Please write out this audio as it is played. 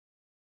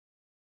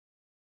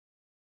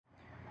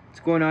What's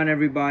going on,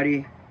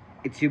 everybody?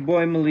 It's your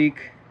boy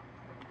Malik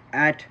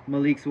at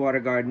Malik's Water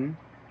Garden.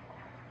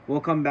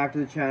 Welcome back to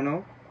the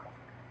channel.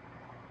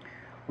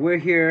 We're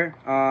here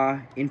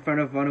in front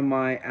of one of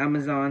my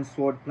Amazon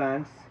sword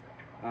plants.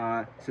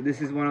 So this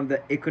is one of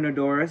the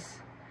Echinodorus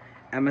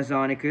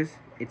amazonicus.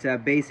 It's a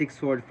basic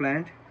sword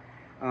plant.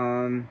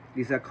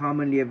 These are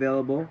commonly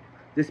available.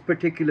 This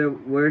particular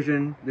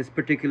version, this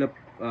particular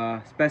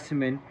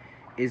specimen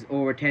is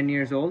over 10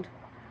 years old.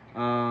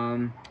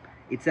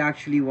 It's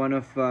actually one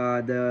of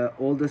the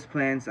oldest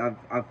plants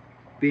I've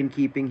been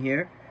keeping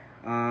here.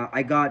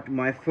 I got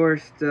my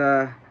first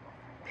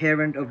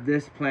parent of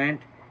this plant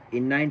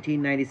in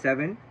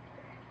 1997,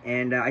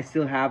 and I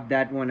still have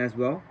that one as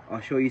well.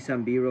 I'll show you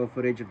some B-roll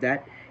footage of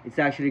that. It's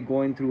actually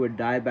going through a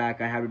dieback.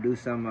 I have to do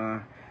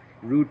some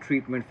root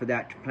treatment for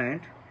that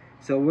plant.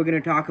 So we're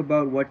going to talk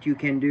about what you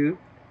can do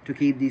to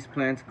keep these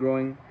plants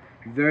growing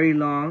very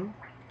long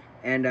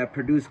and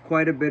produce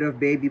quite a bit of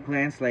baby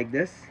plants like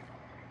this.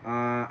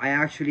 I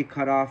actually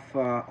cut off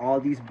all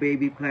these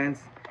baby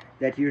plants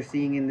that you're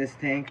seeing in this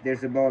tank.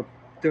 There's about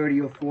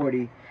 30 or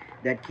 40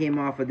 that came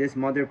off of this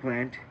mother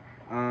plant.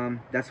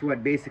 That's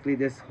what basically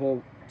this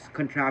whole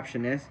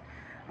contraption is.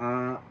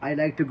 I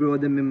like to grow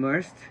them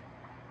immersed.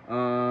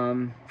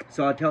 So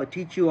I'll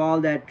teach you all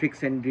that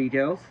tricks and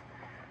details.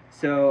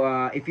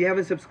 So if you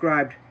haven't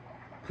subscribed,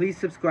 please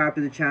subscribe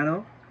to the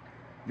channel.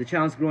 The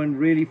channel's growing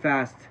really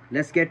fast.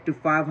 Let's get to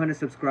 500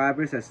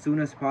 subscribers as soon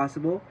as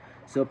possible.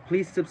 So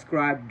please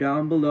subscribe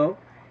down below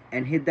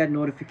and hit that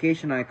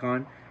notification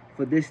icon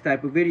for this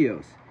type of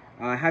videos.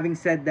 Having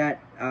said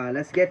that,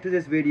 let's get to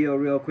this video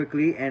real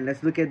quickly and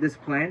let's look at this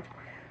plant.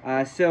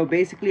 So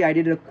basically I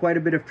did quite a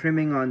bit of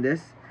trimming on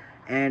this,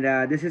 and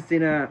this is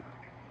in a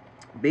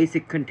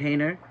basic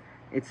container.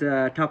 It's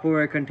a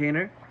Tupperware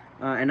container,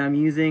 and I'm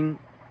using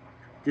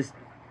just,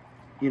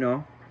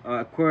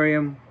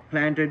 aquarium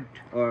planted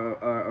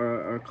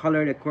or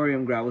colored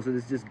aquarium gravel. So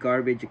this is just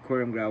garbage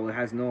aquarium gravel. It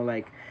has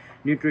no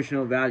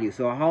nutritional value.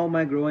 So how am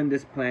I growing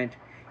this plant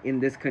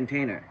in this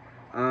container?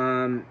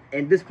 And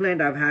this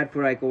plant I've had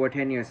for over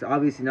 10 years, so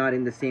obviously not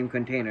in the same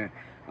container,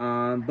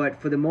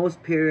 but for the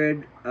most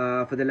period,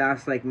 for the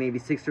last maybe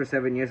 6 or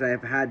 7 years, I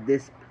have had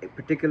this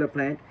particular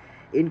plant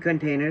in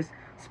containers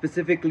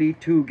specifically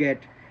to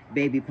get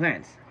baby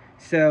plants.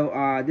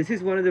 So this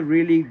is one of the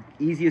really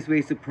easiest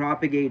ways to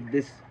propagate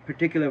this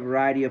particular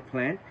variety of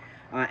plant,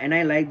 and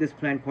I like this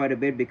plant quite a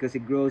bit because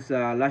it grows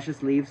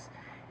luscious leaves,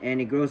 and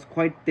it grows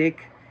quite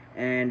thick,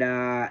 and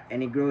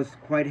it grows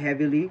quite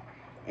heavily,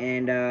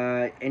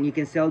 and you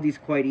can sell these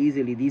quite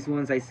easily. These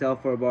ones I sell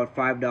for about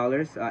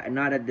 $5, and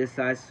not at this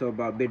size, so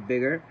about a bit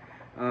bigger.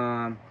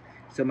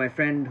 So my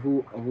friend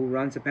who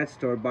runs a pet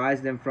store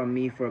buys them from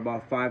me for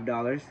about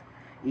 $5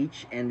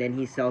 each, and then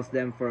he sells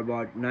them for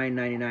about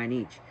 $9.99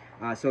 each.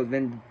 So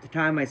when the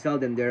time I sell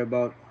them, they're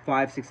about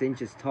 5-6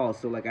 inches tall.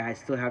 So I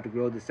still have to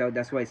grow this out.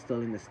 That's why it's still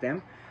in the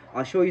stem.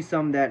 I'll show you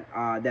some that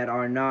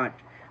are not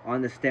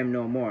on the stem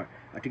no more,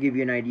 to give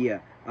you an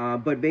idea.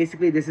 But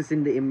basically this is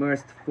in the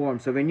immersed form.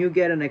 So when you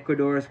get an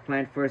Echinodorus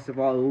plant, first of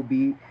all, it will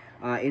be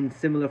in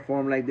similar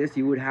form like this.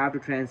 You would have to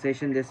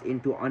transition this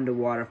into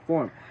underwater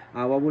form.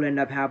 What will end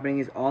up happening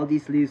is all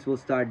these leaves will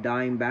start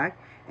dying back,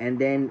 and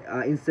then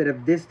instead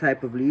of this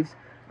type of leaves,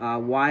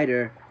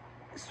 wider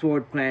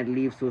sword plant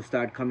leaves will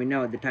start coming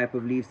out, the type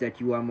of leaves that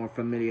you are more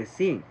familiar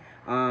seeing.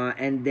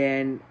 And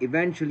then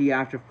eventually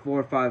after 4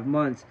 or 5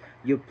 months,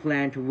 your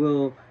plant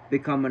will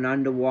become an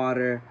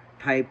underwater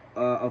type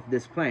of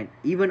this plant.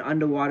 Even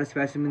underwater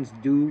specimens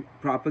do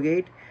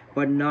propagate,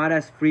 but not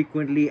as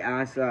frequently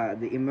as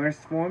the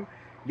immersed form.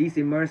 These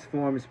immersed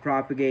forms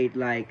propagate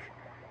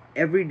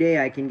every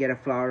day. I can get a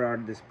flower out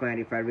of this plant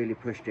if I really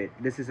pushed it.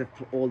 This is an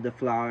older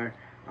flower.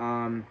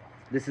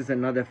 This is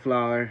another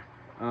flower.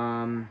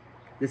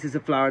 This is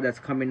a flower that's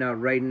coming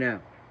out right now.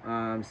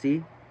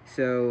 See?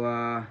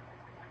 So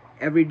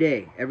every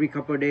day, every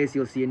couple of days,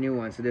 you'll see a new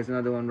one. So there's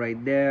another one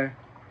right there.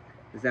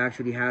 This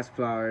actually has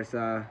flowers.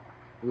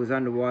 It was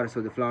underwater,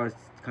 so the flowers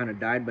kind of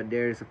died, but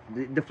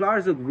the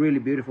flowers look really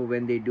beautiful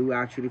when they do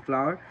actually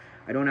flower.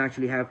 I don't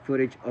actually have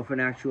footage of an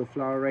actual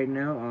flower right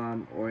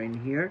now, or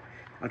in here.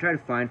 I'll try to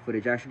find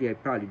footage. Actually, I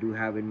probably do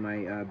have in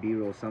my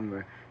B-roll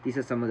somewhere. These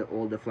are some of the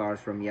older flowers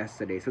from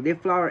yesterday. So they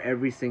flower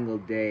every single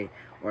day,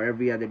 or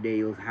every other day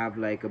you'll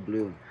have a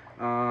bloom.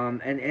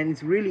 And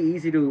it's really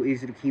easy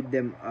to keep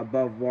them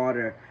above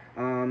water.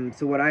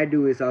 So what I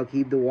do is I'll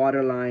keep the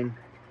water line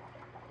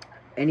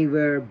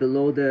anywhere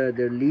below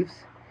the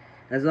leaves.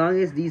 As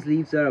long as these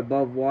leaves are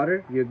above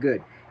water, you're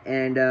good.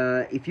 And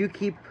if you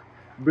keep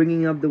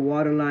bringing up the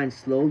water line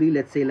slowly,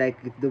 let's say if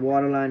the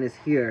water line is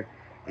here,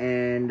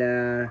 and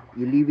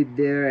you leave it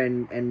there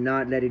and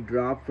not let it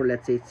drop for,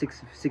 let's say,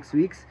 six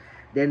weeks,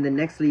 then the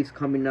next leaves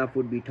coming up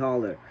would be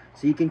taller.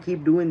 So you can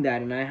keep doing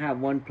that. And I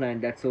have one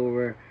plant that's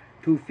over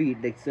 2 feet.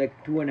 It's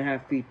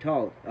 2.5 feet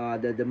tall,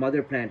 the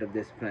mother plant of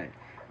this plant.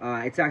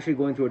 It's actually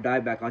going through a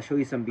dieback. I'll show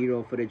you some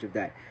B-roll footage of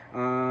that.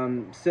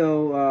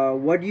 So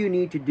what do you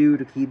need to do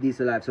to keep these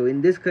alive? So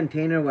in this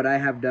container, what I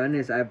have done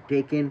is I've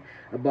taken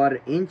about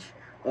 1 inch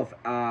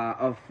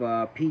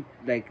peat,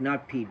 like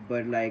not peat,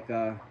 but like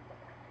so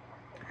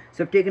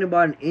I've taken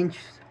about an inch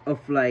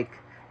of like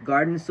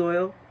garden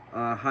soil,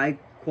 high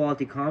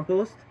quality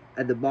compost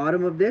at the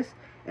bottom of this,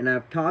 and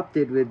I've topped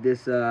it with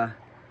this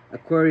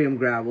aquarium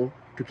gravel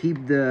to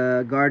keep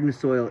the garden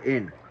soil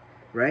in,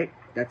 right?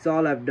 That's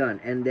all I've done.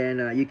 And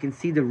then you can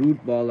see the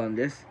root ball on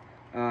this.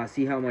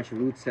 See how much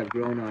roots have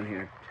grown on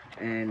here,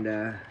 and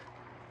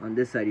on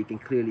this side you can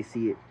clearly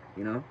see it,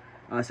 you know.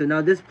 So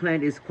now this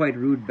plant is quite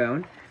root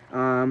bound.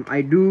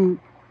 I do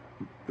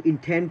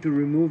intend to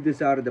remove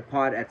this out of the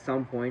pot at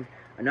some point,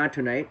 not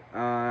tonight.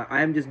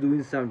 I am just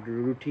doing some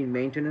routine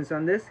maintenance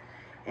on this,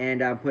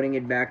 and I'm putting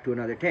it back to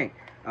another tank.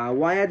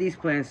 Why are these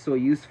plants so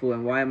useful,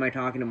 and why am I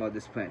talking about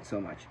this plant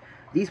so much?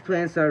 These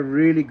plants are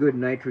really good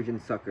nitrogen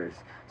suckers.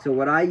 So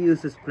what I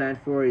use this plant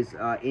for is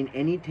in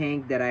any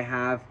tank that I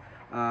have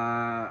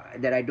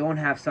that I don't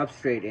have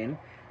substrate in,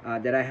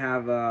 that I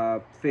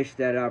have fish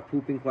that are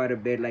pooping quite a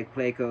bit, like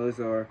plecos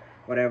or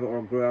whatever,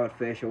 or grow out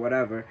fish or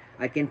whatever,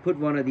 I can put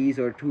one of these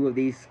or two of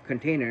these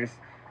containers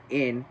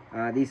in.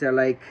 These are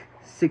like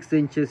 6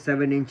 inches,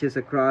 7 inches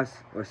across,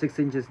 or 6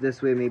 inches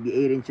this way, maybe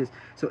 8 inches,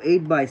 so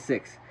 8 by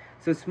 6.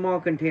 So small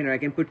container. I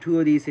can put two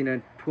of these in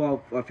a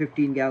 12 or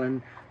 15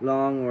 gallon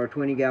long or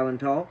 20 gallon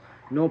tall,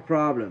 no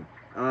problem.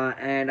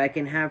 And I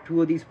can have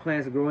two of these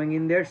plants growing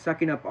in there,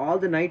 sucking up all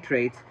the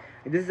nitrates.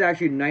 This is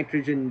actually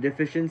nitrogen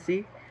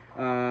deficiency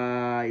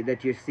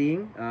that you're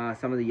seeing,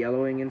 some of the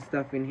yellowing and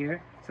stuff in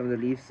here, some of the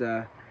leaves,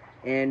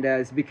 and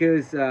it's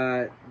because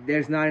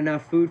there's not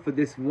enough food for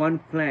this one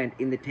plant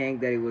in the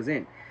tank that it was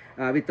in,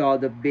 with all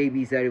the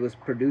babies that it was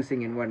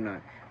producing and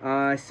whatnot.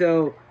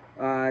 So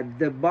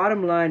the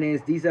bottom line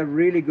is these are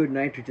really good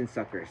nitrogen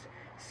suckers.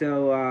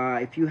 So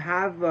if you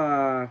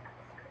have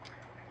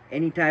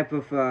any type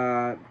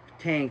of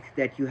tank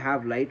that you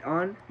have light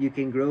on, you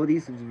can grow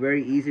these. It's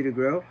very easy to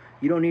grow.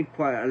 You don't need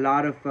quite a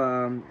lot of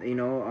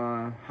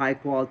high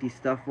quality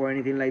stuff or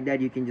anything like that.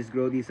 You can just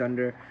grow these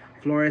under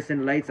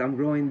fluorescent lights. I'm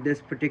growing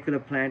this particular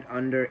plant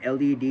under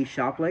LED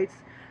shop lights.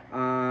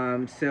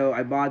 So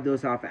I bought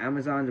those off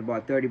Amazon,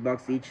 about 30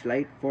 bucks each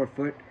light, 4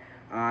 foot.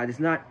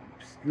 There's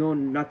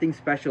nothing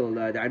special.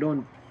 I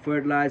don't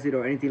fertilize it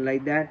or anything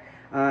like that.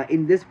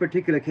 In this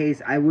particular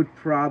case, I would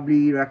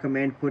probably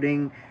recommend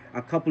putting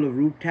a couple of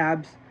root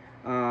tabs,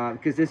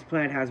 because this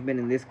plant has been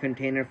in this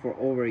container for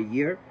over a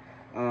year.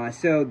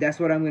 So that's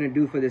what I'm going to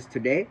do for this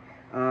today.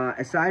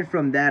 Aside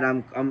from that,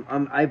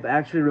 I've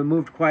actually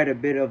removed quite a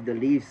bit of the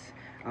leaves.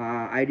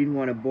 I didn't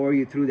want to bore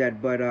you through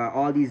that, but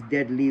all these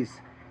dead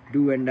leaves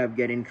do end up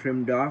getting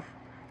trimmed off.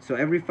 So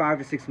every 5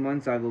 to 6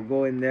 months I will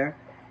go in there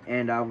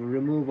and I will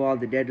remove all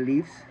the dead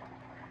leaves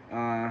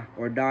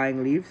or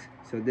dying leaves.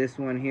 So this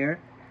one here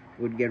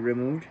would get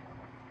removed,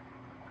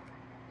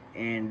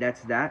 and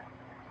that's that.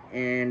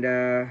 And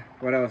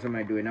what else am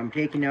I doing? I'm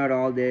taking out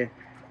all the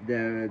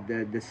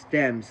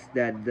stems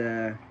that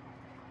the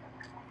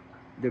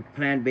the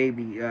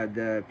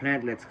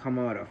plantlets come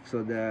out of.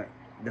 So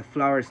the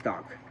flower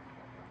stalk,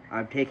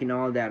 I've taken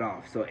all that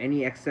off. So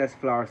any excess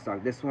flower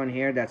stalk, this one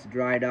here, that's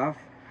dried off,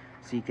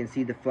 so you can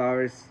see the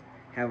flowers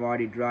have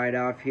already dried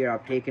off here.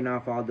 I've taken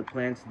off all the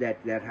plants that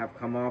have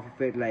come off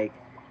of it, like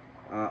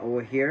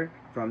over here.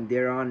 From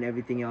there on,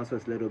 everything else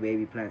was little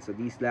baby plants. So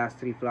these last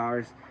 3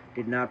 flowers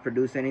did not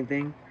produce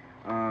anything,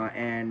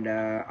 and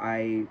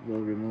I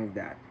will remove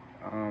that.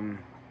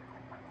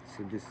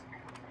 So just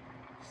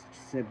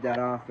snip that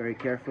off very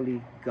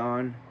carefully.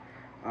 Gone.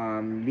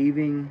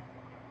 Leaving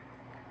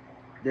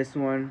this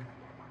one.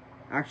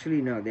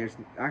 Actually, no,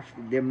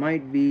 there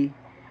might be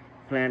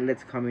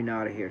plantlets coming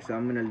out of here, so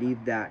I'm gonna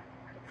leave that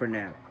for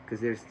now,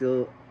 because there's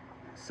still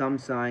some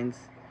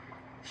signs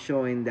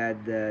showing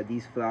that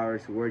these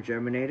flowers were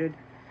germinated.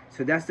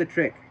 So that's the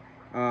trick.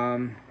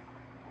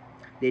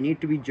 They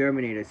need to be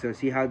germinated. So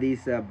see how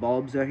these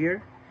bulbs are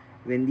here?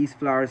 When these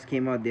flowers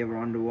came out, they were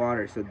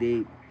underwater, so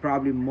they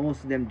probably,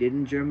 most of them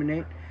didn't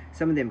germinate.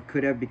 Some of them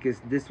could have, because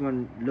this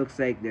one looks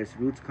like there's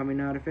roots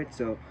coming out of it.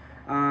 So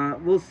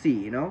we'll see,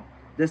 you know.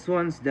 This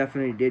one's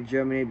definitely did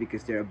germinate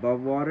because they're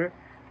above water.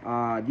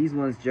 These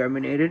ones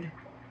germinated.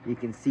 You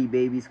can see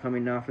babies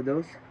coming off of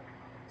those.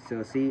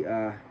 So see,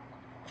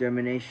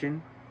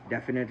 germination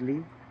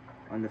definitely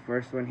on the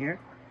first one here.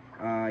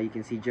 You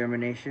can see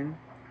germination,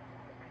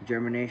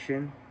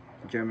 germination,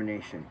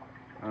 germination.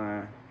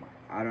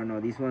 I don't know,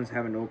 these ones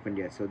haven't opened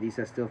yet, so these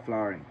are still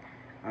flowering.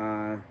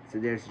 So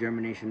there's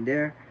germination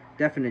there,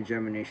 definite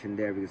germination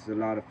there, because there's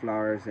a lot of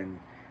flowers, and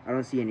I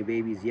don't see any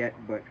babies yet,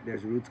 but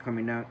there's roots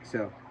coming out,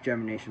 so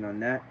germination on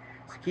that.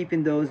 So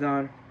keeping those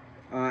on.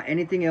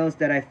 Anything else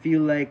that I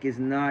feel like is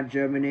not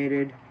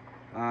germinated,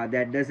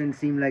 that doesn't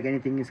seem like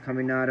anything is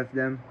coming out of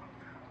them,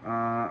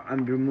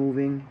 I'm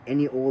removing.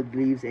 Any old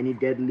leaves, any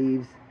dead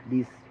leaves,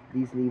 these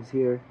leaves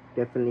here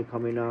definitely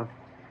coming off.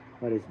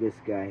 What is this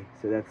guy?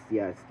 So that's,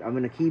 yeah, I'm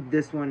gonna keep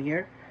this one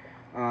here.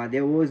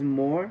 There was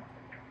more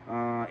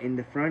in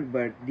the front,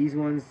 but these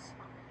ones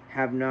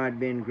have not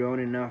been grown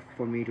enough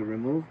for me to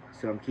remove,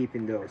 so I'm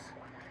keeping those.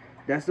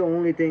 That's the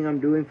only thing I'm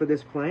doing for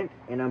this plant,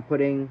 and I'm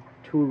putting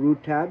 2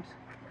 root tabs.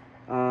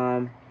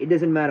 It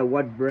doesn't matter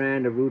what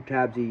brand of root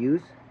tabs you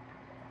use.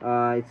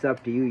 It's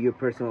up to you, your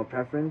personal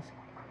preference.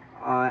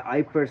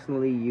 I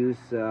personally use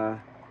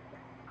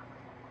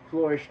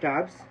Flourish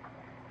tabs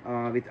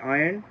with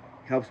iron.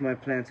 Helps my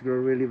plants grow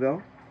really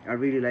well. I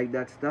really like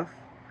that stuff.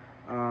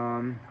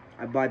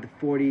 I buy the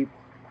 40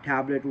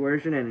 tablet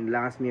version and it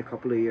lasts me a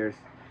couple of years,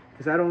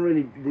 because I don't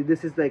really,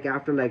 this is like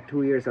after like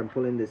 2 years I'm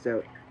pulling this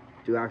out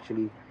to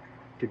actually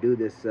to do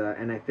this,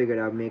 and I figured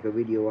I'd make a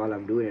video while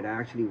I'm doing it. I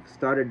actually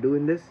started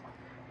doing this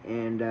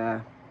and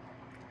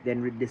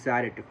then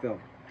decided to film.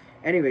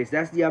 Anyways,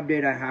 that's the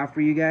update I have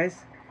for you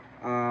guys.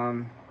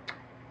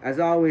 As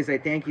always, I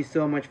thank you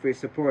so much for your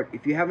support.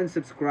 If you haven't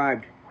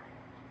subscribed,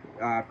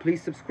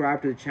 please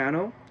subscribe to the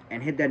channel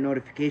and hit that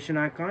notification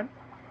icon,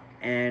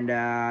 and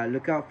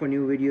look out for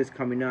new videos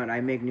coming out.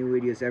 I make new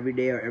videos every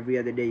day, or every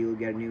other day you'll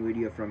get a new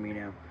video from me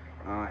now,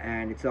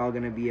 and it's all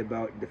gonna be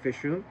about the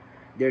fish room.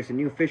 There's a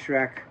new fish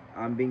rack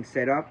being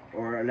set up,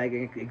 or like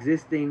an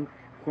existing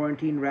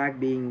quarantine rack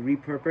being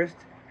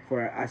repurposed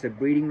for as a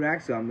breeding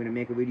rack, so I'm gonna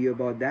make a video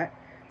about that.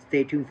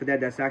 Stay tuned for that.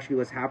 That's actually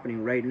what's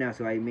happening right now,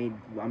 so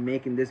I'm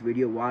making this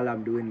video while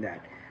I'm doing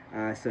that.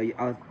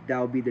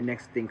 That'll be the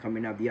next thing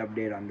coming up, the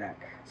update on that.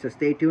 So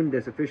stay tuned.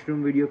 There's a fish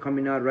room video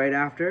coming out right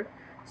after.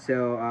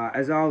 So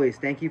as always,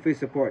 thank you for your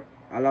support.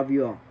 I love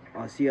you all.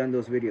 I'll see you on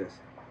those videos.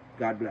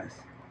 God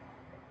bless.